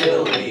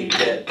 till we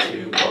get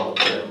to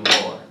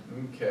Baltimore?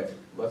 Okay,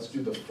 let's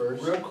do the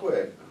first. Real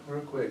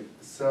quick.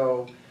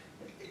 So,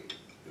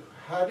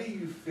 how do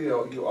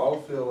you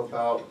all feel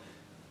about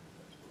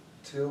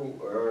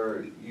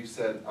or you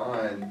said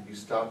you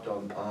stopped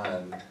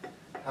on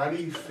How do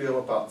you feel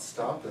about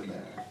stopping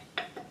there?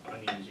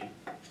 Uneasy.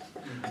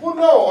 Well,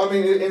 no, I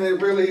mean, and it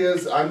really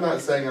is, I'm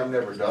not saying I've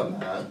never done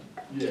that.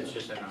 Yeah, It's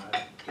just an odd.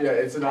 yeah,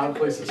 it's an odd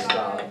place to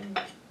stop. Gone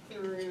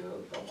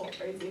through the whole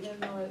phrase, even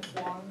though it's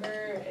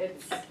longer,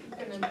 it's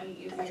gonna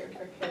be easier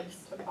for kids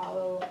to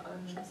follow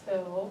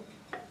until,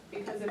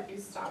 because if you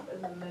stop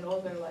in the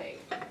middle, they're like,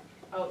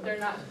 oh,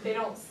 they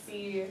don't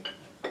see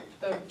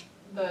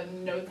the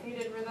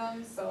notated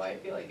rhythm, so I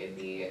feel like it'd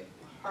be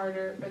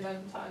harder for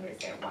them to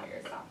understand why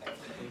you're stopping.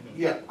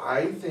 Yeah,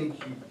 I think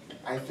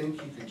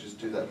you could just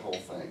do that whole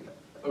thing.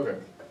 Okay,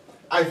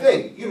 I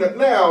think,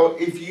 now,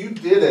 if you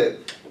did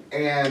it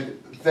and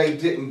they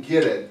didn't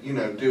get it,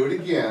 do it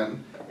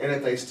again, and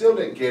if they still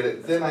didn't get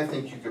it, then I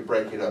think you could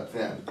break it up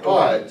then.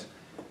 But,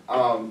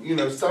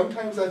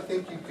 sometimes I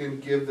think you can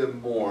give them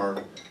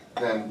more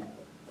than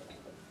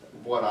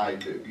what I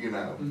do,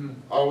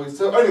 Always,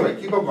 so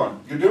anyway, keep on going.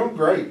 You're doing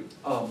great.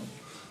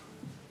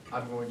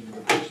 I'm going to do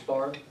the first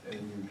bar and then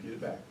you repeat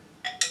it back.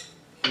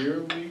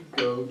 Here we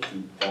go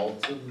to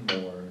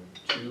Baltimore,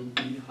 2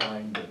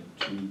 behind and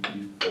 2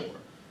 before.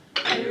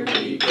 Here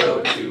we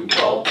go to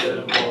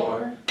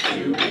Baltimore,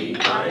 2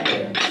 behind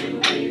and 2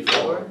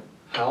 before.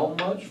 How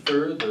much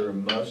further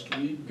must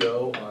we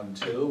go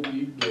until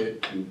we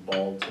get to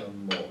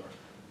Baltimore?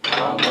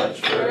 How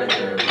much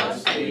further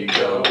must we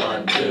go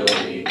until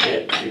we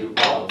get to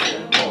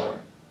Baltimore?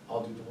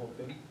 I'll do the whole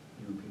thing,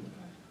 you repeat it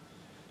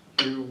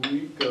back. Here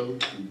we go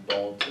to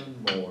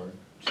Baltimore,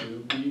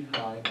 2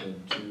 behind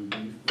and 2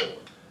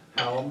 before.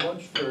 How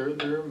much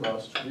further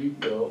must we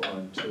go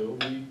until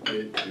we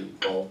get to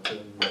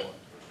Baltimore?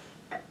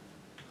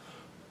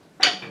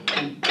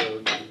 We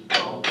go to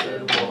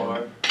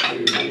Baltimore,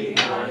 2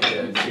 behind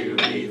and 2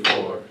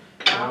 before.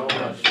 How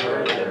much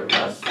further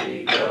must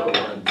we go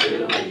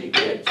until we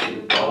get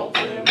to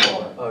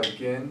Baltimore?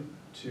 Again,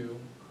 2,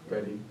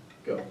 ready,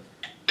 go.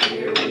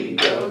 Here we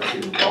go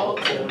to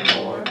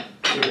Baltimore,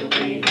 2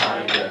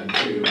 behind and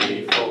 2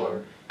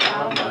 before.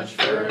 How much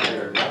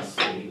further must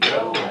we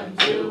go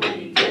until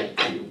we get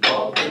to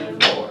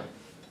Baltimore?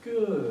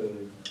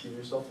 Good. Give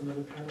yourself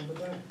another pat on the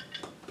back.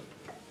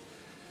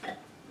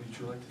 Would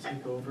you like to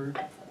take over,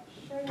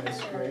 Sure.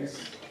 Miss Grace?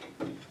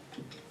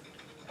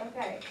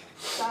 Okay,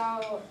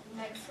 so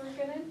next we're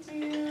gonna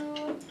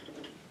do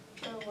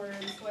the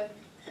words with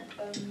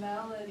the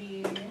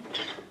melody.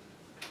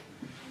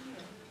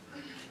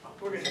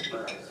 We're gonna For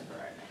our next.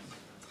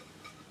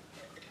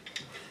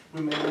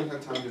 We may not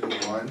have time to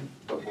do one,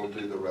 but we'll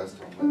do the rest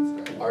on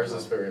Wednesday. Ours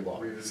is very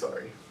long,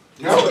 sorry.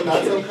 No, and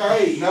that's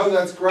okay. No,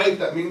 that's great.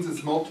 That means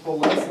it's multiple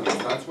lessons.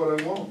 That's what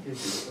I want. Hey,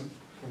 Jason,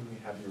 can we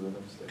have your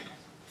rhythm sticks?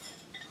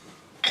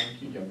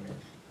 Thank you, young man.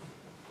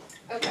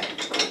 Okay,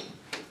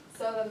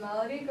 so the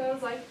melody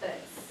goes like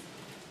this.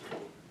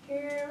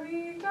 Here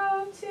we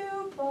go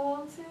to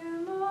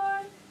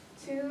Baltimore,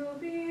 2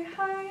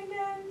 behind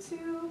and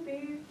 2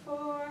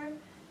 before.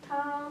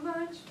 How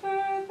much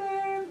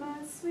further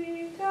must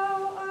we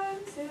go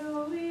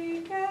until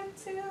we get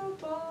to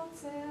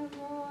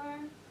Baltimore?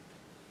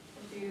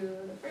 We'll do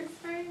the first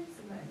phrase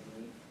and then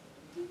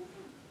we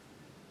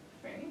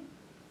ready?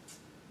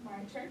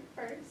 My turn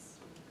first.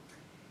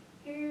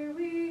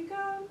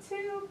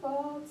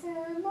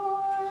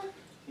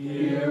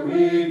 Here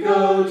we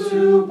go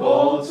to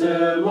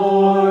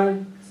Baltimore.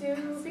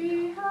 To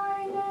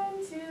behind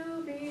and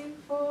to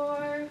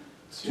before.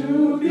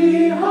 To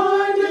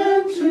behind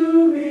and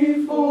to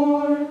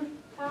before.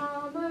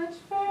 How much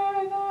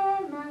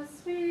further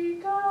must we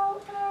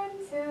go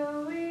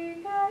until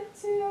we get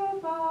to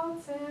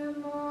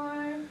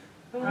Baltimore?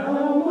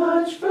 How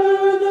much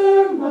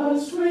further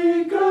must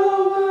we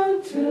go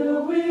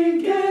until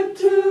we get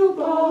to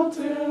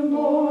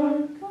Baltimore?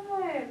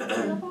 Good.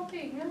 Beautiful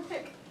thing. Real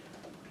quick.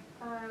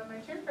 My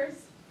turn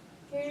first.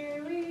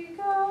 Here we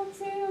go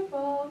to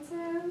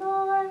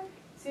Baltimore.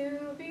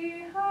 To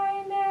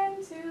behind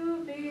and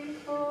to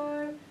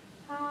before.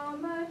 How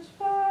much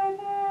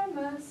further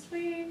must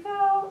we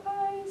go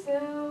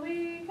until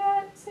we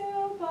get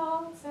to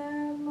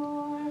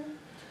Baltimore?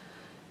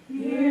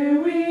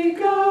 Here we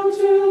go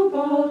to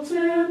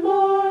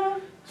Baltimore,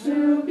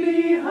 to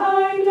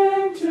behind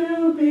and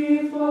to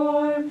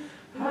before.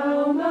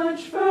 How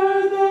much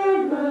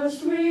further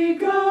must we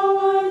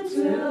go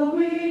until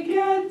we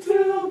get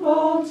to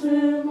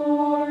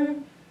Baltimore?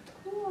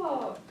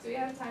 Cool. Do we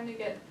have time to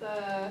get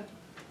the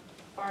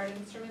barred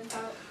instruments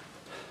out?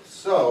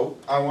 So,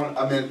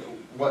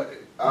 what, Or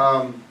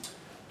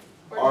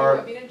do you Are-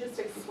 want me to just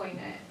explain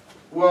it?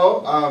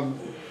 well,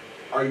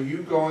 are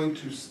you going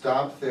to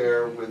stop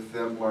there with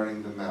them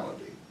learning the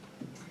melody?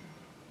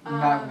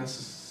 Not Um,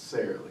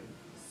 necessarily.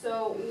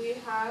 So we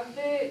have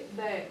it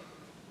that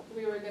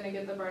we were gonna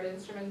get the barred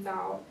instruments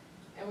out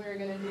and we were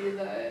gonna do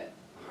the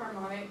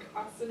harmonic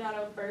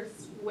ostinato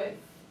first with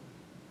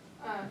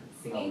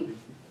singing,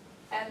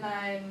 and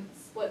then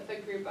split the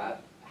group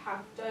up.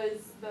 Half does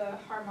the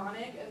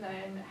harmonic and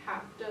then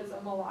half does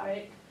a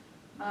melodic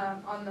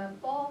on the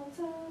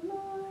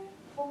Baltimore,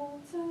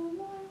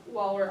 Baltimore,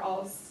 while we're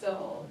all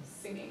still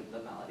singing the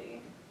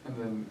melody. And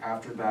then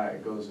after that,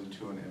 it goes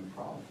into an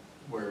improv,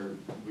 where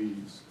the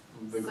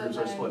So groups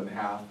are then- split in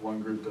half.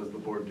 One group does the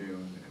Bordune,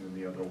 and then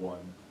the other one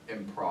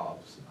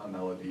improvs a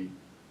melody,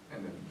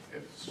 and then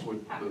if switch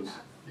Half and those,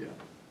 half. yeah.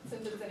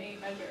 Since it's an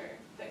 8-measure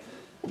thing.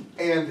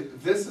 And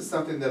this is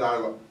something that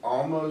I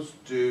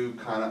almost do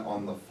kind of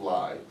on the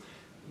fly.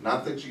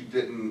 Not that you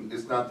didn't,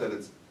 it's not that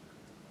it's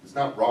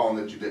not wrong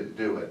that you didn't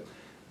do it,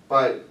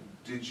 but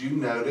did you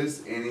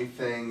notice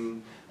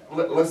anything?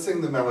 Let's sing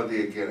the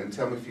melody again and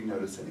tell me if you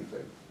notice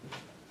anything.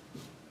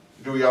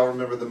 Do we all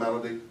remember the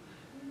melody?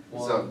 So-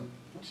 1,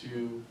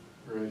 2,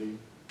 ready,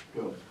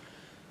 go.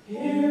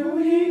 Here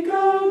we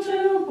go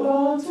to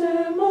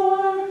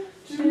Baltimore,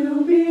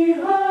 to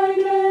behind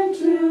and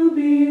to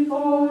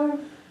before.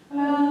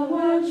 How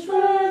much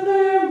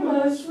further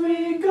must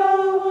we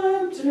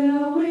go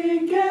until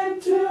we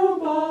get to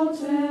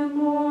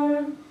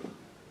Baltimore?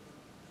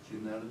 Did you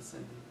notice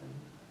anything?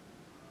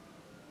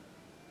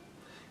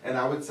 And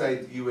I would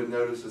say you would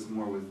notice this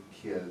more with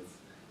kids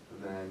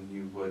than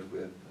you would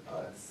with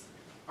us.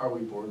 Are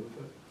we bored with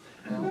it?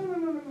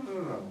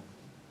 No.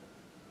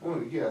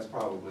 Well, yes,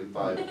 probably,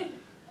 but,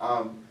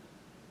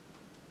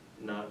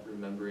 Not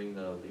remembering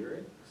the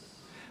lyrics?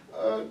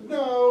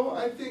 no,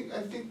 I think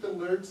the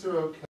lyrics are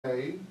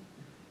okay.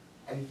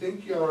 I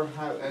think y'all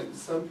and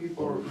some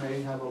people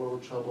may have a little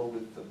trouble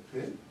with the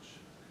pitch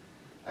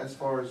as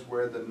far as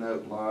where the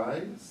note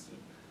lies.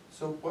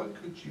 So what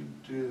could you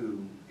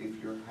do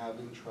if you're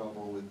having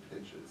trouble with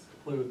pitches?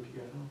 Play with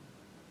piano.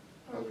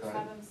 Or just Okay.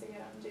 have them sing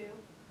it on do.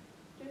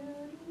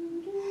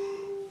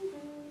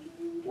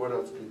 What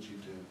else could you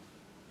do?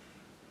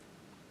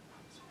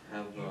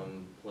 Have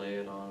them play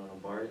it on a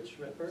bar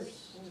instrument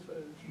first?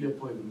 You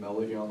play the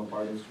melody on the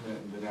barred instrument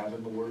and then add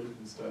in the word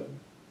instead.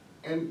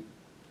 And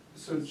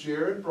so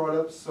Jared brought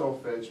up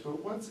solfege,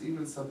 but what's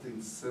even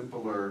something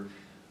simpler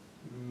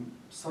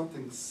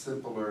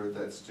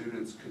that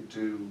students could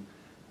do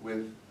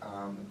with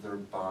their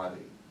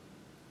body?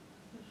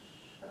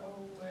 Show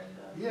where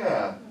the.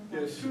 Yeah.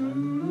 Yes.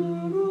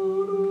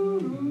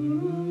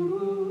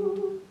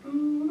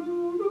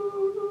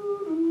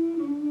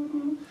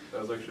 That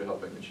was actually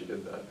helping when she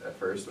did that at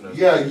first when I was.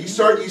 Yeah, you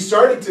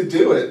started to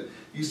do it.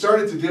 You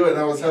started to do it, and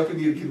I was hoping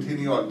you'd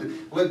continue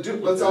on.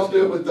 Let's all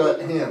do it with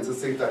the hands and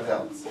see if that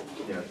helps.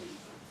 Yeah.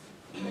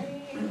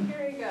 Ready?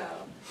 Here we go.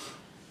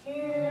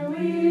 Here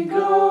we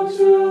go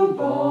to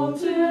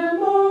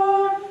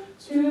Baltimore,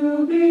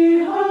 to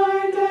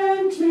behind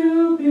and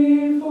to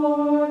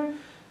before.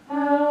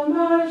 How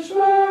much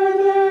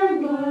further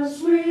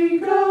must we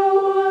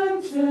go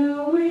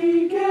until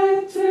we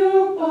get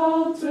to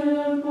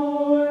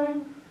Baltimore?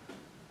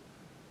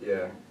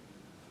 Yeah.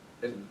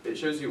 And it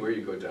shows you where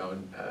you go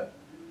down at,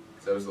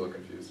 because I was a little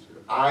confused too.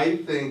 I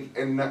think,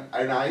 and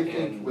I think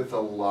And- with a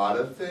lot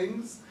of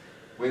things,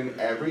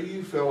 whenever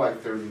you feel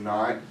like they're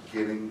not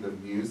getting the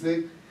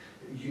music,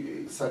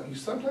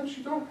 sometimes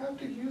you don't have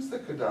to use the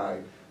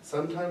kadai.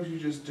 Sometimes you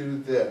just do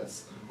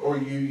this, or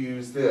you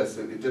use this,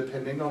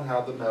 depending on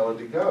how the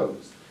melody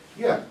goes.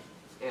 Yeah,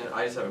 And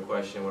I just have a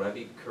question, would I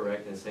be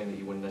correct in saying that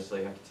you wouldn't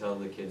necessarily have to tell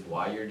the kids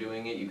why you're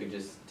doing it? You could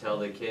just tell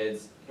the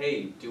kids,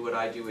 hey, do what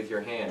I do with your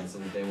hands,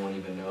 and they won't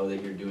even know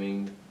that you're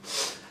doing.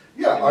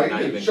 yeah, And all you're you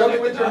not do, even show me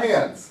with your connected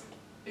hands.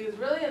 Because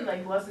really in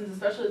like lessons,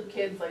 especially with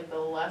kids, like the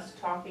less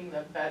talking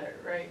the better,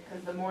 right?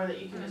 Because the more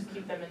that you can just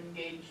keep them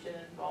engaged and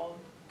involved.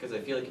 Because I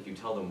feel like if you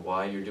tell them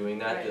why you're doing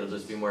that, Right. it'll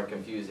just be more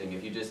confusing.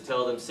 If you just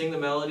tell them, sing the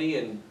melody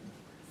and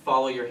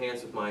follow your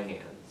hands with my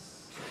hands.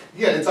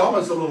 Yeah, it's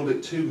almost a little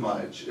bit too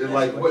much.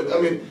 Like, what, I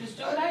mean, Just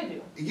do what I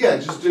do. yeah,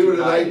 just do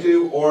what I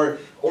do, or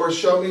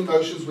show me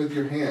motions with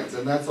your hands,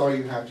 and that's all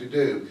you have to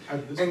do.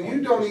 At this And you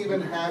point, don't just- even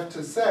have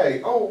to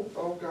say, oh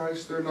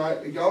gosh,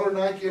 y'all are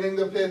not getting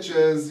the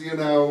pitches, you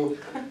know,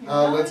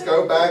 let's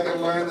go back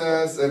and learn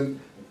this, and,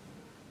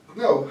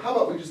 no, how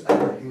about we just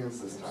add our hands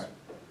this time?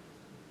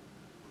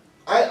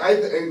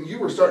 And you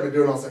were starting to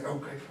do it, and I was like,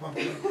 okay, come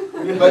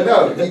on. But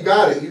no, you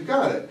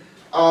got it.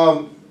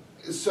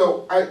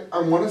 So I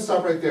wanna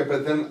stop right there,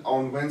 but then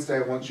on Wednesday,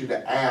 I want you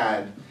to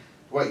add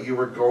what you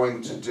were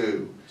going to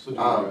do. So do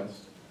the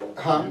rest.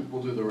 Huh?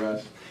 We'll do the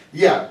rest.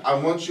 Yeah, I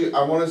want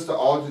us to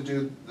all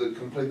to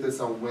complete this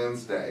on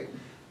Wednesday.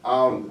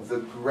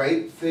 The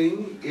great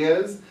thing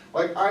is,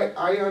 like,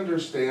 I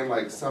understand,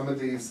 like, some of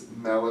these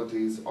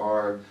melodies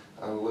are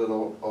a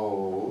little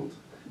old,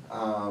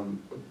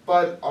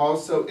 but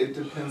also it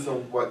depends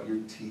on what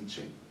you're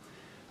teaching.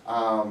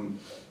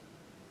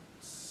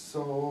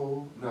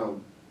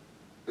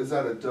 Is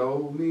that a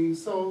do, mi,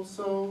 so?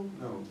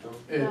 No, do.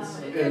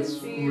 It's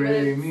C,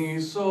 re, but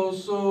mi,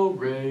 so,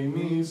 re,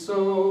 mi,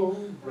 so,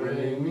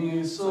 re,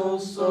 mi,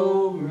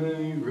 so,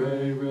 mi,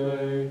 re,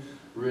 re,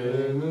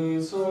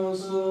 mi,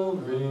 so,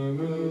 re,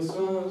 mi,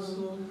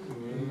 so,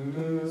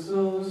 mi,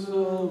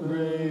 so,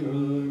 re,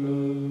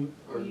 mi,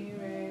 or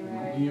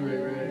Mi, re, mi,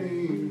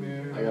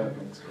 re. I got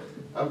it mixed up.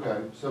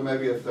 Okay, so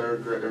maybe a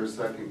third grade or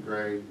second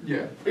grade.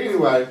 Yeah.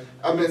 Anyway,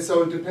 I mean,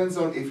 so it depends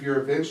on if you're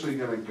eventually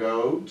gonna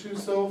go to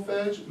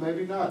solfege,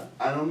 maybe not,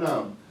 I don't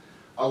know.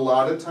 A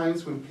lot of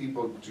times when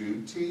people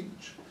do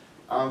teach,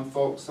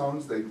 folk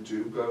songs, they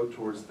do go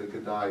towards the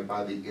G'day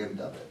by the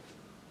end of it.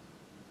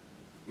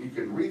 You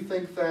can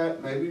rethink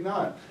that, maybe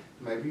not.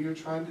 Maybe you're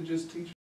trying to just teach